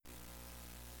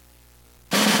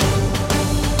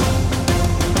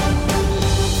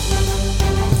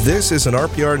This is an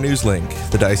RPR News Link.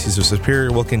 The Diocese of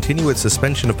Superior will continue its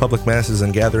suspension of public masses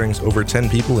and gatherings over 10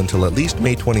 people until at least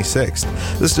May 26th.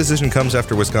 This decision comes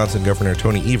after Wisconsin Governor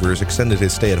Tony Evers extended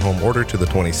his stay-at-home order to the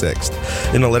 26th.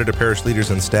 In a letter to parish leaders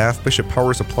and staff, Bishop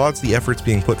Powers applauds the efforts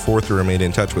being put forth to remain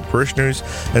in touch with parishioners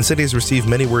and said he has received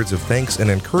many words of thanks and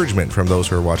encouragement from those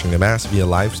who are watching the Mass via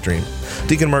live stream.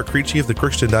 Deacon Mark Creechy of the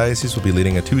Crookston Diocese will be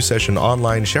leading a 2-session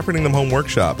online Shepherding Them Home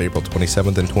workshop April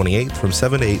 27th and 28th from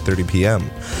 7 to 8:30 p.m.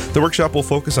 The workshop will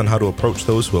focus on how to approach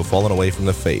those who have fallen away from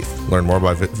the faith. Learn more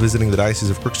by visiting the Diocese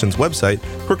of Crookston's website,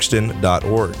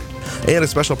 crookston.org. And a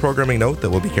special programming note that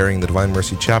we'll be carrying the Divine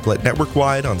Mercy Chaplet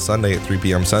network-wide on Sunday at 3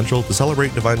 p.m. Central to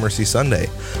celebrate Divine Mercy Sunday.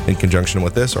 In conjunction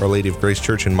with this, Our Lady of Grace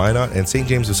Church in Minot and St.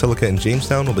 James Basilica in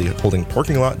Jamestown will be holding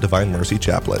parking lot Divine Mercy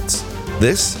Chaplets.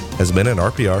 This has been an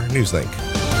RPR Newslink.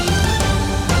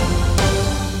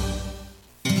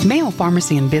 Mayo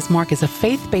Pharmacy in Bismarck is a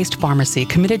faith-based pharmacy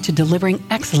committed to delivering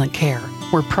excellent care.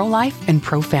 We're pro-life and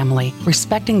pro-family,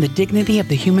 respecting the dignity of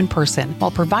the human person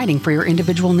while providing for your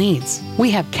individual needs.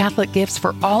 We have Catholic gifts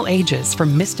for all ages,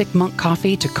 from Mystic Monk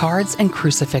coffee to cards and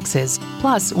crucifixes.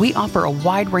 Plus, we offer a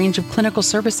wide range of clinical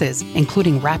services,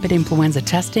 including rapid influenza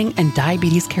testing and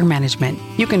diabetes care management.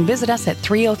 You can visit us at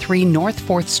 303 North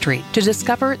 4th Street to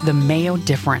discover the Mayo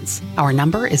difference. Our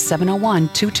number is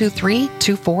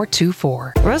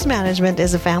 701-223-2424. Rose Management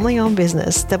is a family-owned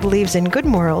business that believes in good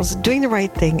morals, doing the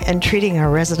right thing, and treating our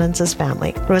residents as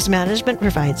family. Rose Management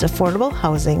provides affordable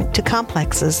housing to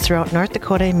complexes throughout North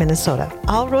Dakota and Minnesota.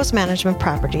 All Rose Management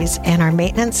properties and our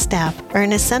maintenance staff are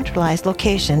in a centralized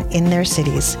location in their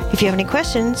cities. If you have any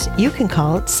questions, you can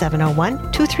call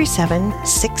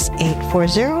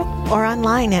 701-237-6840 or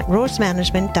online at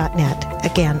rosemanagement.net.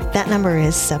 Again, that number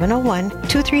is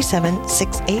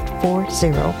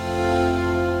 701-237-6840.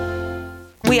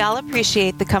 We all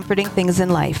appreciate the comforting things in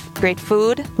life: great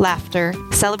food, laughter,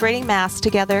 celebrating Mass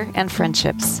together, and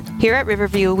friendships. Here at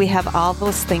Riverview, we have all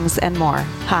those things and more.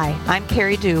 Hi, I'm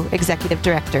Carrie Dew, Executive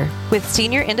Director. With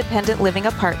senior independent living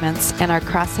apartments and our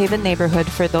Crosshaven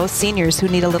neighborhood for those seniors who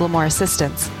need a little more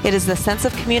assistance, it is the sense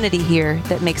of community here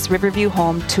that makes Riverview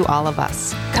home to all of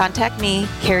us. Contact me,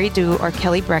 Carrie Dew, or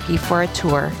Kelly Brecky for a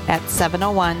tour at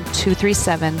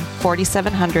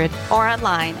 701-237-4700 or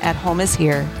online at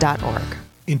homeishere.org.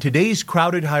 In today's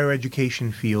crowded higher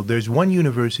education field, there's one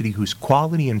university whose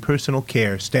quality and personal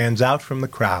care stands out from the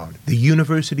crowd: the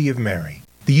University of Mary.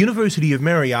 The University of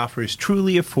Mary offers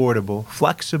truly affordable,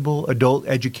 flexible adult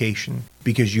education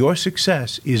because your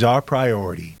success is our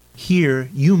priority. Here,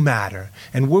 you matter,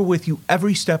 and we're with you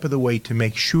every step of the way to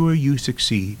make sure you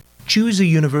succeed. Choose a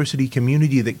university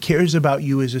community that cares about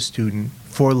you as a student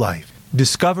for life.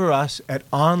 Discover us at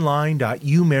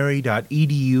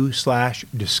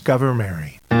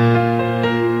online.umary.edu/discovermary.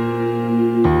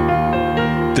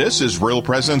 This is Real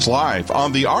Presence Live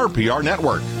on the RPR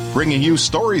Network, bringing you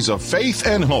stories of faith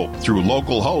and hope through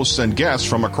local hosts and guests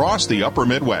from across the upper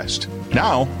Midwest.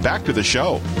 Now, back to the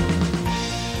show.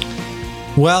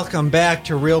 Welcome back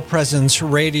to Real Presence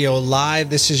Radio Live.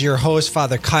 This is your host,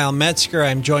 Father Kyle Metzger.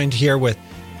 I'm joined here with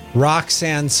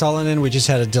Roxanne Sullivan. We just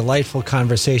had a delightful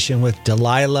conversation with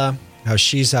Delilah, how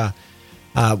she's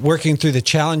working through the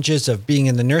challenges of being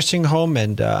in the nursing home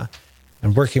and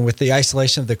working with the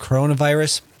isolation of the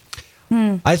coronavirus.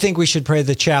 I think we should pray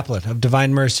the Chaplet of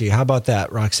Divine Mercy. How about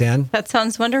that, Roxanne? That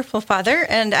sounds wonderful, Father.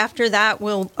 And after that,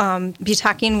 we'll be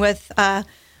talking with a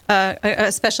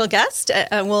special guest.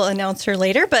 We'll announce her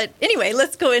later. But anyway,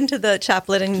 let's go into the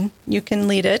chaplet and you can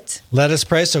lead it. Let us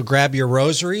pray. So grab your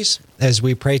rosaries as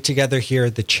we pray together here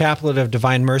the Chaplet of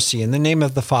Divine Mercy in the name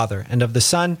of the Father and of the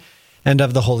Son and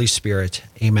of the Holy Spirit.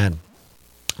 Amen.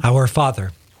 Our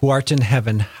Father, who art in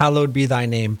heaven, hallowed be thy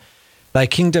name. Thy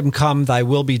kingdom come, thy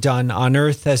will be done on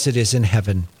earth as it is in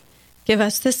heaven. Give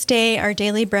us this day our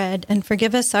daily bread, and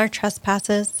forgive us our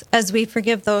trespasses, as we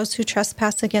forgive those who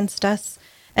trespass against us.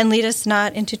 And lead us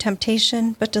not into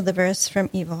temptation, but deliver us from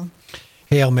evil.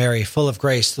 Hail Mary, full of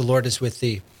grace, the Lord is with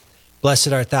thee.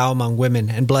 Blessed art thou among women,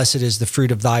 and blessed is the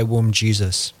fruit of thy womb,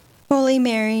 Jesus. Holy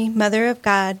Mary, Mother of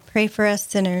God, pray for us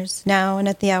sinners, now and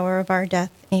at the hour of our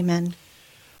death. Amen.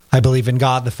 I believe in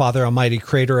God, the Father Almighty,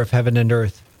 creator of heaven and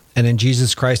earth, and in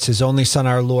Jesus Christ, his only Son,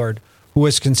 our Lord, who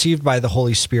was conceived by the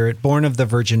Holy Spirit, born of the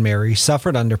Virgin Mary,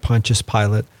 suffered under Pontius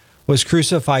Pilate, was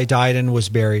crucified, died, and was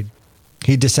buried.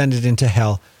 He descended into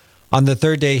hell. On the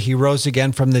third day he rose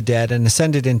again from the dead and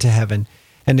ascended into heaven,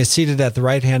 and is seated at the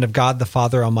right hand of God the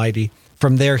Father Almighty.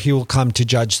 From there he will come to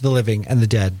judge the living and the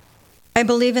dead. I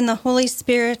believe in the Holy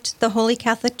Spirit, the Holy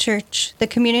Catholic Church, the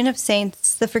communion of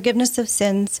saints, the forgiveness of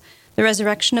sins, the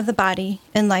resurrection of the body,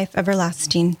 and life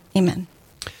everlasting. Amen.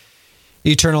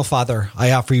 Eternal Father,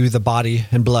 I offer you the body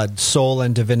and blood, soul,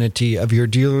 and divinity of your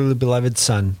dearly beloved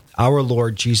Son, our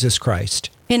Lord Jesus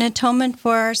Christ, in atonement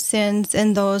for our sins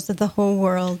and those of the whole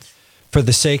world. for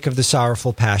the sake of the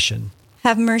sorrowful passion,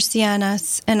 Have mercy on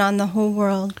us and on the whole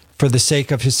world. for the sake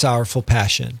of his sorrowful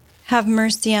passion, Have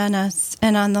mercy on us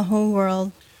and on the whole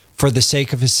world. for the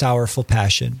sake of his sorrowful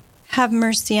passion, Have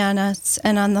mercy on us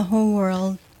and on the whole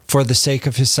world. for the sake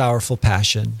of his sorrowful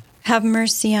passion, Have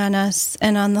mercy on us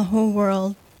and on the whole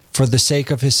world. for the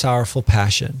sake of his sorrowful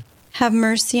passion, Have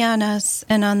mercy on us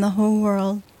and on the whole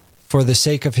world. for the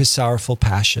sake of his sorrowful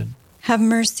passion, Have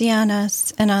mercy on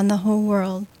us and on the whole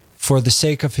world. for the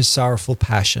sake of his sorrowful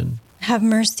passion, Have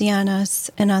mercy on us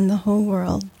and on the whole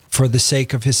world. for the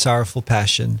sake of his sorrowful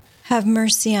passion, Have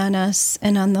mercy on us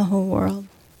and on the whole world.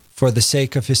 for the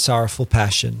sake of his sorrowful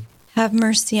passion, Have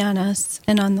mercy on us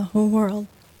and on the whole world.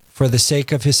 for the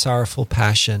sake of his sorrowful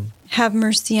passion. Have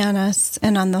mercy on us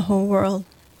and on the whole world.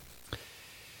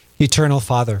 Eternal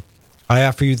Father, I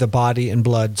offer you the body and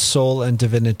blood, soul, and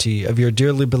divinity of your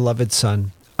dearly beloved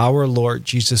Son, our Lord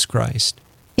Jesus Christ,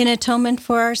 In atonement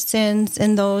for our sins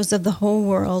and those of the whole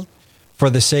world. for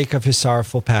the sake of his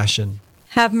sorrowful passion,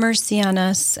 Have mercy on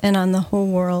us and on the whole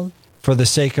world. for the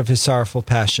sake of his sorrowful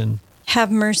passion,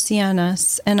 Have mercy on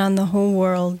us and on the whole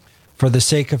world. for the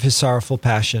sake of his sorrowful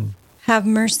passion, Have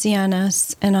mercy on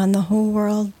us and on the whole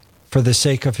world. for the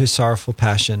sake of his sorrowful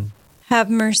passion, Have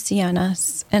mercy on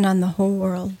us and on the whole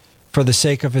world. for the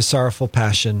sake of his sorrowful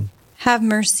passion, Have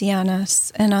mercy on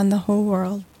us and on the whole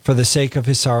world. for the sake of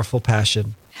his sorrowful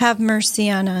passion, Have mercy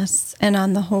on us and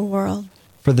on the whole world.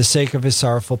 for the sake of his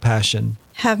sorrowful passion,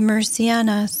 Have mercy on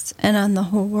us and on the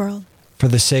whole world. for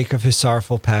the sake of his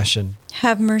sorrowful passion,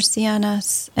 Have mercy on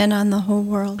us and on the whole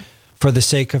world. for the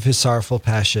sake of his sorrowful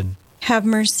passion, Have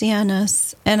mercy on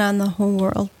us and on the whole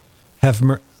world.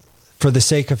 for the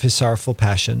sake of his sorrowful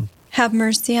passion. Have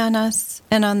mercy on us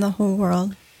and on the whole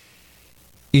world.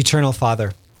 Eternal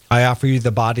Father, I offer you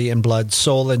the body and blood,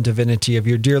 soul, and divinity of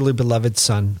your dearly beloved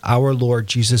Son, our Lord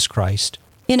Jesus Christ,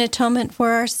 In atonement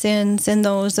for our sins and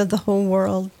those of the whole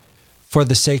world. for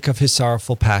the sake of his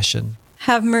sorrowful passion,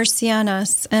 Have mercy on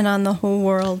us and on the whole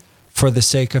world. for the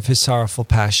sake of his sorrowful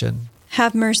passion,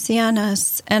 Have mercy on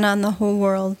us and on the whole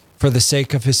world. for the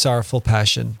sake of his sorrowful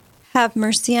passion, Have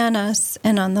mercy on us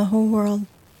and on the whole world.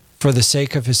 for the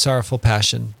sake of his sorrowful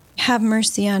passion, Have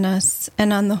mercy on us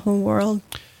and on the whole world.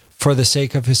 for the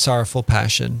sake of his sorrowful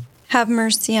passion, Have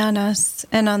mercy on us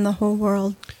and on the whole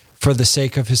world. for the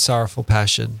sake of his sorrowful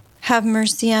passion, Have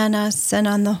mercy on us and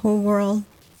on the whole world.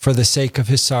 for the sake of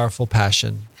his sorrowful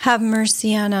passion, Have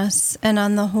mercy on us and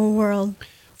on the whole world.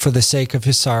 for the sake of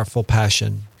his sorrowful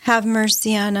passion, Have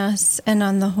mercy on us and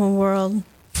on the whole world.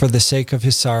 for the sake of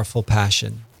his sorrowful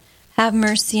passion, Have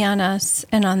mercy on us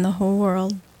and on the whole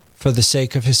world. for the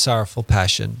sake of his sorrowful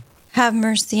passion. Have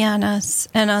mercy on us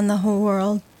and on the whole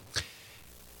world.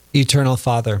 Eternal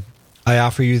Father, I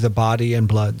offer you the body and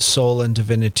blood, soul, and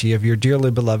divinity of your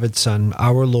dearly beloved Son,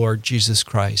 our Lord Jesus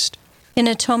Christ, In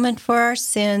atonement for our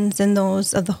sins and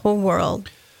those of the whole world.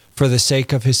 for the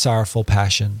sake of his sorrowful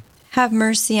passion, Have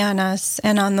mercy on us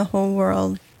and on the whole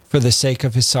world. for the sake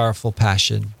of his sorrowful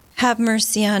passion, Have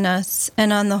mercy on us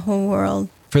and on the whole world.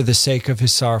 for the sake of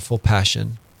his sorrowful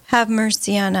passion, Have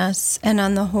mercy on us and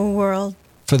on the whole world.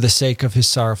 for the sake of his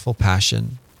sorrowful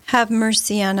passion, Have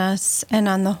mercy on us and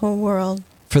on the whole world.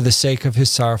 for the sake of his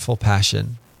sorrowful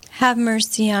passion, Have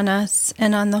mercy on us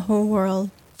and on the whole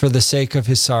world. for the sake of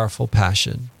his sorrowful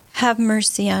passion, Have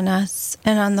mercy on us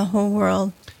and on the whole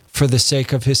world. for the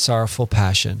sake of his sorrowful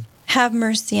passion, Have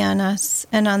mercy on us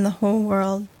and on the whole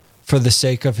world. for the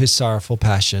sake of his sorrowful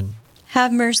passion,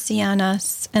 Have mercy on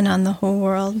us and on the whole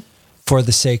world. for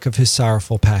the sake of his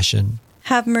sorrowful passion,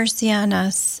 Have mercy on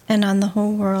us and on the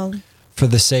whole world. for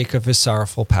the sake of his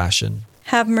sorrowful passion.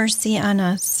 Have mercy on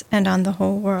us and on the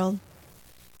whole world.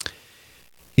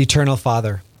 Eternal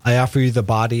Father, I offer you the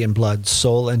body and blood,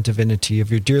 soul, and divinity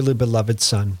of your dearly beloved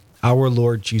Son, our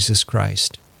Lord Jesus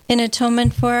Christ, In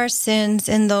atonement for our sins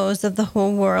and those of the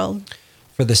whole world.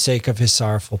 for the sake of his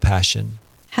sorrowful passion,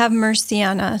 Have mercy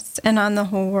on us and on the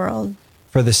whole world.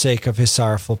 for the sake of his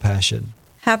sorrowful passion,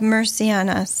 Have mercy on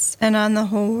us and on the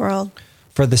whole world.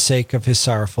 for the sake of his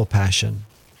sorrowful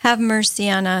passion, Have mercy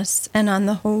on us and on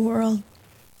the whole world.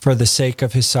 for the sake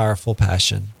of his sorrowful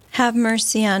passion, Have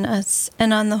mercy on us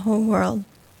and on the whole world.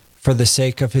 for the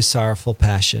sake of his sorrowful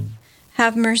passion,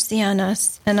 Have mercy on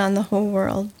us and on the whole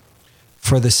world.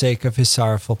 for the sake of his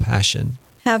sorrowful passion,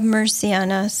 Have mercy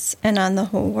on us and on the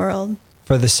whole world.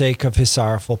 for the sake of his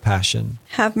sorrowful passion,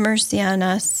 Have mercy on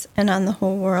us and on the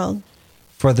whole world.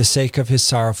 for the sake of his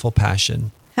sorrowful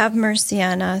passion, Have mercy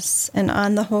on us and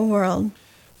on the whole world.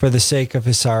 for the sake of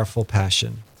his sorrowful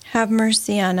passion. Have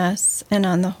mercy on us and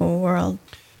on the whole world.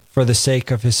 For the sake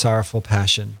of his sorrowful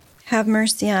passion. Have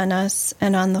mercy on us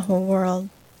and on the whole world.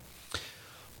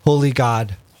 Holy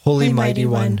God, Holy Mighty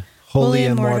One, Holy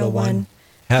Immortal One,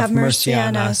 have mercy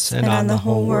on us and on the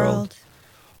whole world.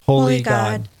 Holy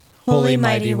God, Holy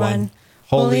Mighty One,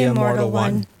 Holy Immortal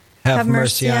One, have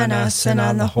mercy on us and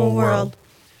on the whole world.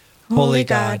 Holy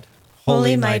God,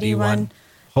 Holy Mighty One,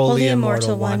 Holy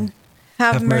Immortal One,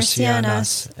 have mercy on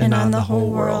us and on the whole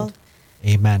world.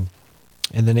 Amen.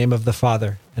 In the name of the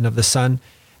Father, and of the Son,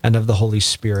 and of the Holy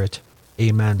Spirit.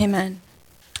 Amen. Amen.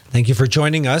 Thank you for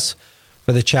joining us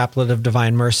for the Chaplet of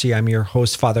Divine Mercy. I'm your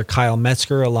host, Father Kyle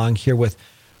Metzger, along here with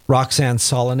Roxanne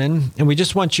Solonen. And we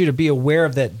just want you to be aware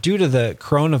of that due to the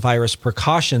coronavirus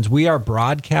precautions, we are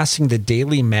broadcasting the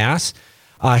daily Mass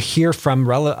here from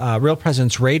Real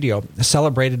Presence Radio,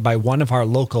 celebrated by one of our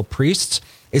local priests.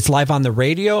 It's live on the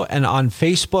radio and on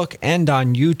Facebook and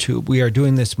on YouTube. We are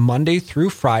doing this Monday through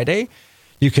Friday.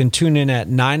 You can tune in at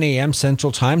 9 a.m.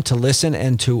 Central Time to listen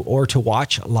and to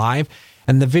watch live.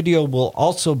 And the video will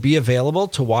also be available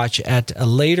to watch at a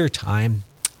later time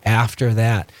after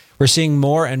that. We're seeing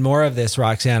more and more of this,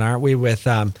 Roxanne, aren't we? With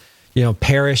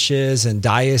parishes and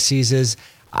dioceses.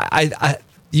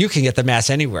 You can get the Mass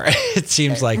anywhere. It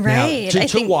seems like right. Now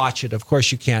to watch it. Of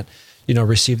course, you can't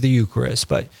receive the Eucharist,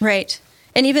 but right.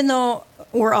 And even though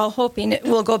we're all hoping it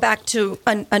will go back to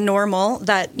a normal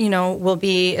that, will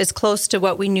be as close to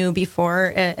what we knew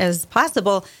before as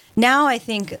possible, now I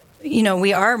think,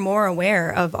 we are more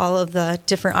aware of all of the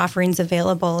different offerings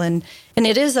available. And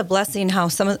it is a blessing how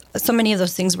so many of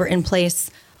those things were in place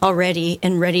already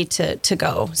and ready to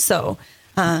go. So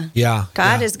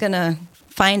God is going to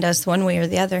find us one way or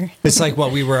the other. It's like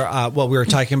what we were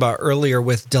talking about earlier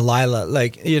with Delilah.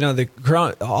 Like,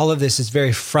 all of this is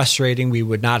very frustrating. We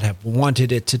would not have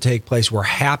wanted it to take place. We're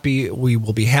happy. We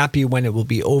will be happy when it will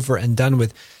be over and done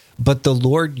with. But the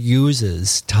Lord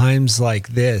uses times like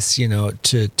this,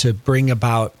 to bring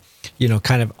about,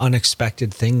 kind of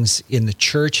unexpected things in the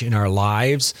church, in our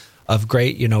lives, of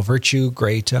great, virtue,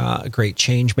 great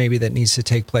change maybe that needs to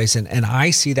take place. And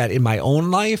I see that in my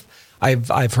own life.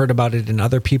 I've heard about it in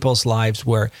other people's lives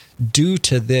where due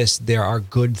to this, there are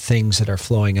good things that are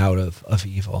flowing out of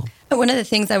evil. One of the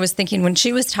things I was thinking when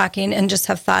she was talking and just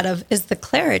have thought of is the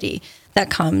clarity that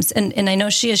comes. And I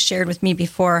know she has shared with me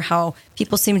before how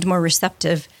people seemed more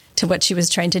receptive to what she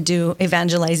was trying to do,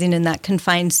 evangelizing in that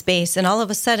confined space. And all of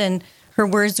a sudden, her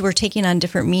words were taking on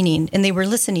different meaning and they were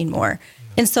listening more.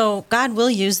 And so God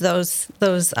will use those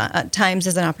times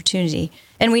as an opportunity.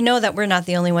 And we know that we're not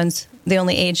the only ones. The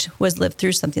only age who has lived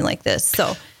through something like this.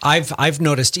 So I've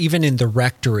noticed even in the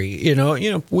rectory,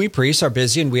 we priests are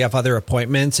busy and we have other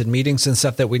appointments and meetings and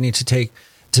stuff that we need to take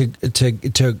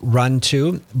to run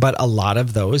to, but a lot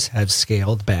of those have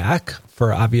scaled back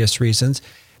for obvious reasons.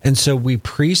 And so we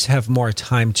priests have more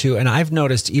time too. And I've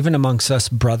noticed even amongst us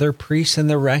brother priests in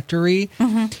the rectory,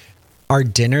 our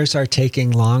dinners are taking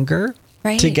longer.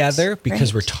 Together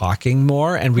because we're talking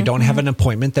more and we don't have an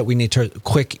appointment that we need to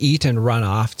quick eat and run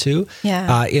off to.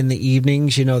 In the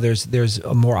evenings, there's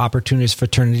more opportunities for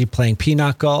fraternity playing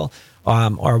pinochle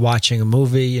or watching a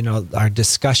movie. Our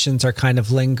discussions are kind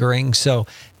of lingering. So,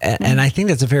 and I think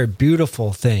that's a very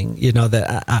beautiful thing,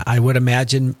 that I would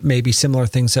imagine maybe similar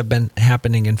things have been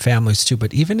happening in families too.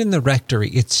 But even in the rectory,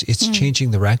 it's changing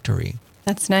the rectory.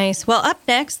 That's nice. Well, up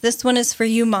next, this one is for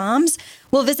you moms.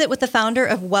 We'll visit with the founder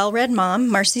of Well-Read Mom,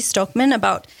 Marcy Stokman,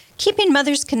 about keeping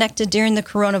mothers connected during the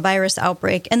coronavirus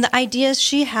outbreak and the ideas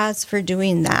she has for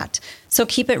doing that. So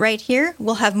keep it right here.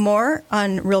 We'll have more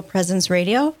on Real Presence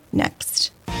Radio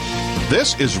next.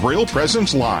 This is Real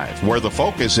Presence Live, where the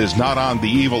focus is not on the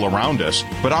evil around us,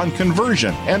 but on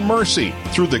conversion and mercy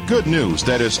through the good news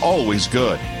that is always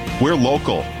good. We're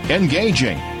local,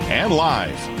 engaging, and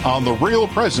live on the Real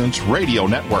Presence Radio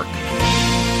Network.